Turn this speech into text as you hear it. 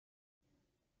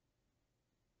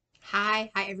Hi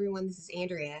everyone. This is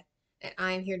Andrea, and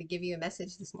I am here to give you a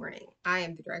message this morning. I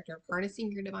am the director of Harnessing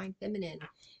Your Divine Feminine.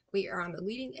 We are on the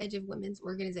leading edge of women's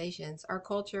organizations. Our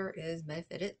culture is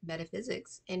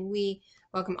metaphysics, and we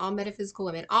welcome all metaphysical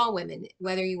women, all women,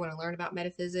 whether you want to learn about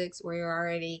metaphysics or you're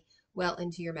already well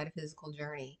into your metaphysical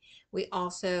journey. We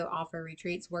also offer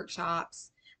retreats,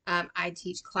 workshops. I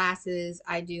teach classes.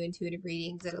 I do intuitive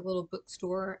readings at a little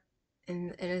bookstore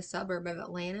in a suburb of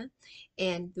Atlanta.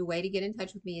 And the way to get in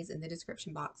touch with me is in the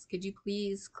description box. Could you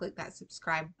please click that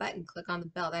subscribe button? Click on the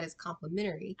bell. That is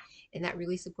complimentary, and that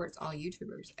really supports all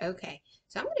YouTubers. Okay,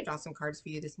 so I'm going to draw some cards for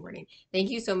you this morning. Thank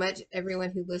you so much,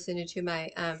 everyone who listened to my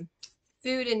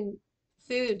food and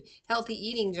food healthy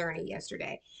eating journey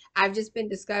yesterday. I've just been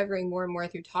discovering more and more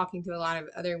through talking to a lot of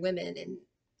other women,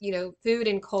 and food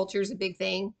and culture is a big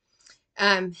thing.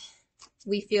 Um,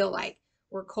 we feel like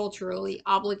we're culturally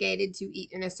obligated to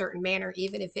eat in a certain manner,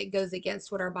 even if it goes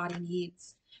against what our body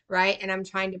needs, right? And I'm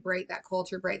trying to break that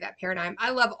culture, break that paradigm. I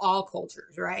love all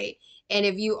cultures, right? And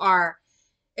if you're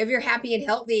happy and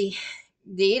healthy,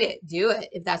 eat it, do it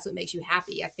if that's what makes you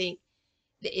happy. I think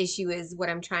the issue is what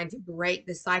I'm trying to break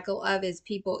the cycle of is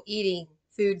people eating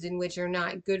foods in which are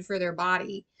not good for their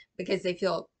body because they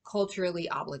feel culturally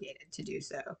obligated to do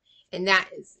so. And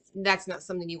that's not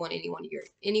something you want anyone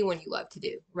you love to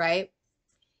do, right?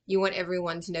 You want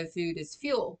everyone to know food is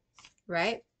fuel,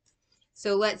 right?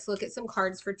 So let's look at some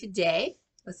cards for today.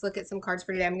 Let's look at some cards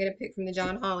for today. I'm going to pick from the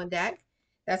John Holland deck.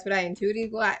 That's what I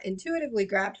intuitively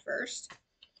grabbed first.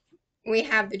 We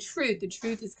have the truth. The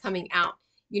truth is coming out.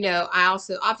 I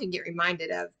also often get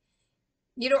reminded of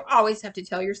you don't always have to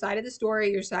tell your side of the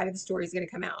story. Your side of the story is going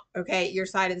to come out. Okay. Your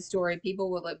side of the story, people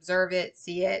will observe it,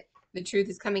 see it. The truth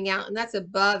is coming out, and that's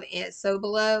above and so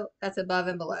below. That's above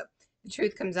and below. The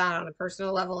truth comes out on a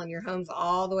personal level in your homes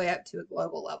all the way up to a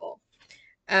global level.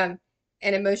 Um,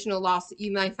 an emotional loss.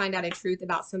 You might find out a truth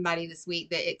about somebody this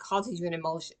week that it causes you an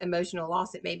emotional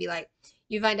loss. It may be like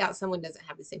you find out someone doesn't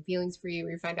have the same feelings for you, or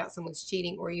you find out someone's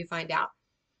cheating, or you find out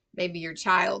maybe your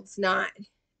child's not,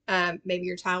 maybe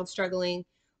your child's struggling,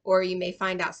 or you may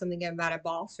find out something about a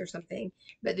boss or something,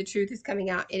 but the truth is coming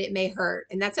out and it may hurt,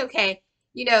 and that's okay.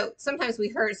 Sometimes we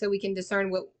hurt so we can discern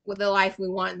what the life we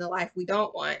want and the life we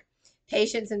don't want.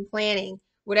 Patience and planning.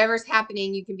 Whatever's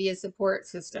happening, you can be a support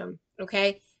system,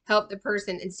 okay? Help the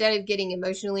person instead of getting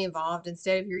emotionally involved,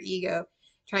 instead of your ego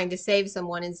trying to save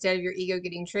someone, instead of your ego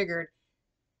getting triggered.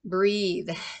 Breathe,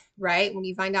 right? When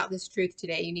you find out this truth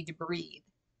today, you need to breathe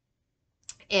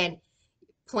and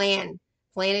plan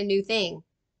a new thing,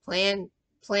 plan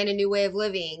a new way of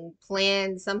living,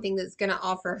 plan something that's going to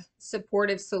offer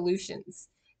supportive solutions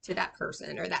to that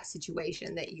person or that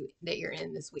situation that you're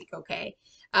in this week. Okay.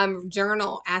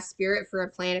 Journal, ask spirit for a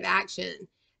plan of action.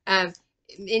 And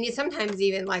sometimes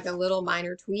even like a little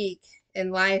minor tweak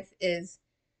in life is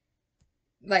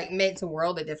like makes a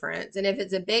world of difference. And if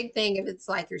it's a big thing, if it's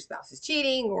like your spouse is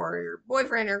cheating or your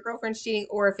boyfriend or girlfriend's cheating,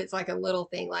 or if it's like a little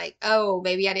thing like, oh,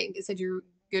 maybe I didn't get such a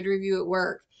good review at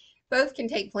work, both can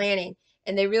take planning,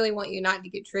 and they really want you not to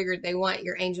get triggered. They want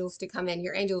your angels to come in.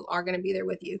 Your angels are going to be there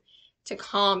with you to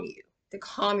calm you, to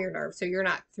calm your nerves so you're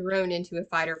not thrown into a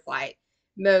fight or flight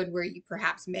mode where you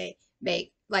perhaps may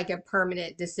make like a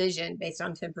permanent decision based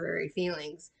on temporary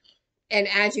feelings. And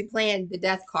as you plan, the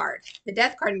death card. The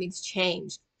death card means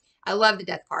change. I love the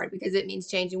death card because it means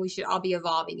change, and we should all be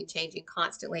evolving and changing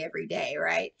constantly every day,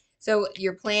 right? So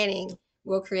your planning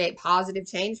will create positive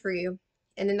change for you.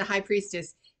 And then the high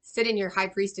priestess, sit in your high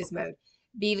priestess mode.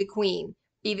 Be the queen,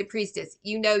 be the priestess.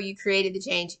 You know you created the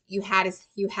change. You had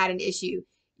an issue.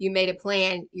 You made a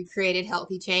plan. You created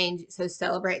healthy change. So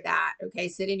celebrate that. Okay.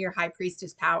 Sit in your high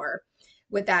priestess power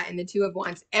with that and the two of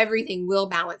wands. Everything will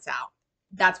balance out.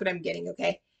 That's what I'm getting.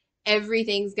 Okay.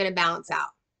 Everything's going to balance out.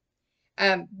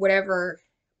 Whatever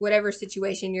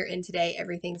situation you're in today,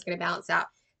 everything's going to balance out.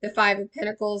 The Five of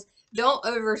Pentacles. Don't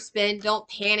overspend. Don't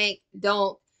panic.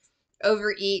 Don't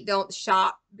overeat. Don't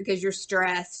shop because you're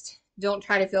stressed. Don't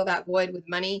try to fill that void with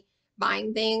money,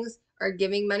 buying things or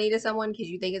giving money to someone because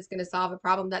you think it's going to solve a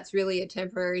problem. That's really a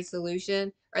temporary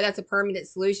solution, or that's a permanent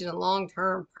solution, a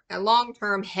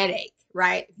long-term headache,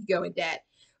 right? If you go in debt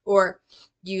or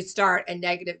you start a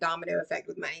negative domino effect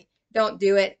with money. Don't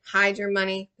do it. Hide your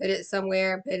money. Put it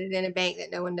somewhere. Put it in a bank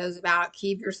that no one knows about.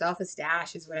 Keep yourself a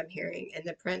stash is what I'm hearing. And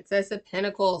the Princess of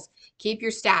Pentacles. Keep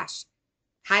your stash.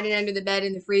 Hide it under the bed,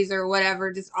 in the freezer, or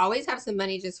whatever. Just always have some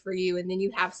money just for you, and then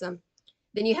you have some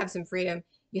freedom.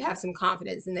 You have some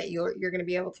confidence in that you're going to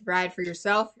be able to provide for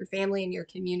yourself, your family, and your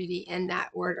community in that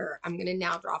order. I'm going to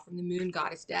now draw from the Moon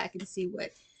Goddess deck and see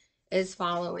what is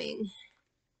following.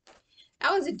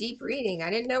 That was a deep reading.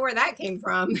 I didn't know where that came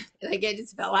from. Like it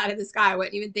just fell out of the sky. I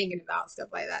wasn't even thinking about stuff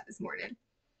like that this morning.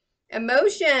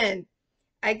 Emotion.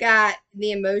 I got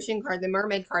the emotion card, the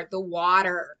mermaid card, the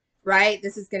water, right?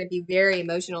 This is going to be very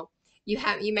emotional. You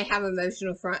may have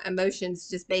emotions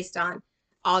just based on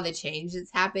all the change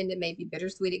that's happened. It may be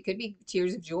bittersweet. It could be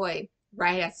tears of joy,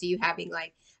 right? I see you having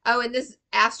like, oh, and this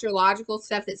astrological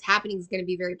stuff that's happening is going to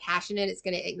be very passionate. It's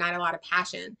going to ignite a lot of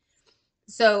passion.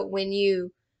 So when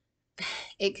you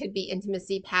it could be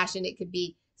intimacy, passion, it could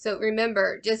be. So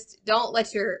remember, just don't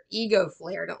let your ego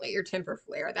flare. Don't let your temper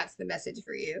flare. That's the message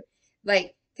for you.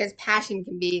 Like, because passion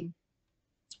can be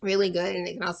really good and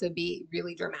it can also be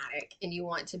really dramatic. And you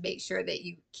want to make sure that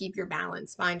you keep your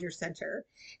balance, find your center.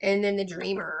 And then the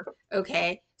dreamer,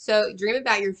 okay? So dream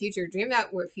about your future. Dream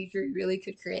about what future you really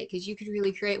could create because you could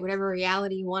really create whatever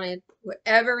reality you wanted,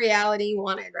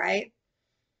 right?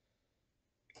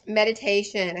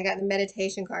 Meditation. I got the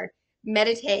meditation card.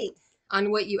 Meditate on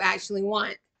what you actually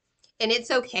want. And it's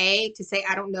okay to say,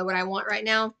 I don't know what I want right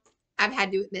now. I've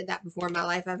had to admit that before in my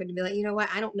life. I've had to be like, you know what?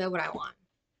 I don't know what I want.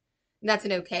 And that's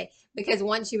an okay. Because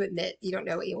once you admit you don't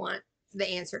know what you want, the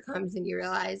answer comes and you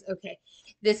realize, okay,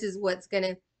 this is what's going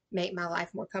to make my life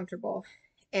more comfortable.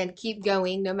 And keep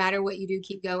going. No matter what you do,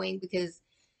 keep going because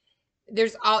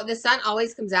the sun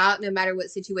always comes out no matter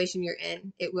what situation you're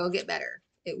in. It will get better.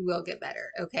 It will get better.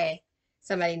 Okay.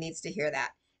 Somebody needs to hear that.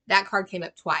 That card came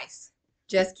up twice.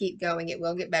 Just keep going. It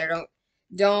will get better.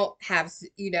 Don't have,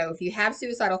 if you have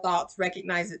suicidal thoughts,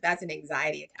 recognize that that's an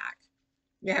anxiety attack.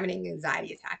 You're having an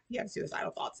anxiety attack. You have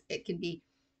suicidal thoughts. It can be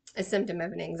a symptom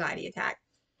of an anxiety attack.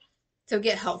 So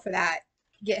get help for that.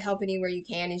 Get help anywhere you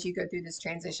can as you go through this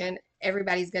transition.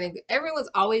 Everyone's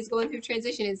always going through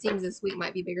transition. It seems this week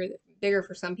might be bigger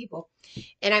for some people.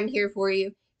 And I'm here for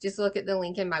you. Just look at the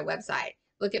link in my website.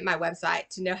 Look at my website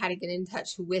to know how to get in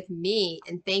touch with me.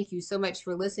 And thank you so much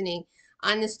for listening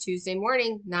on this Tuesday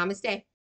morning. Namaste.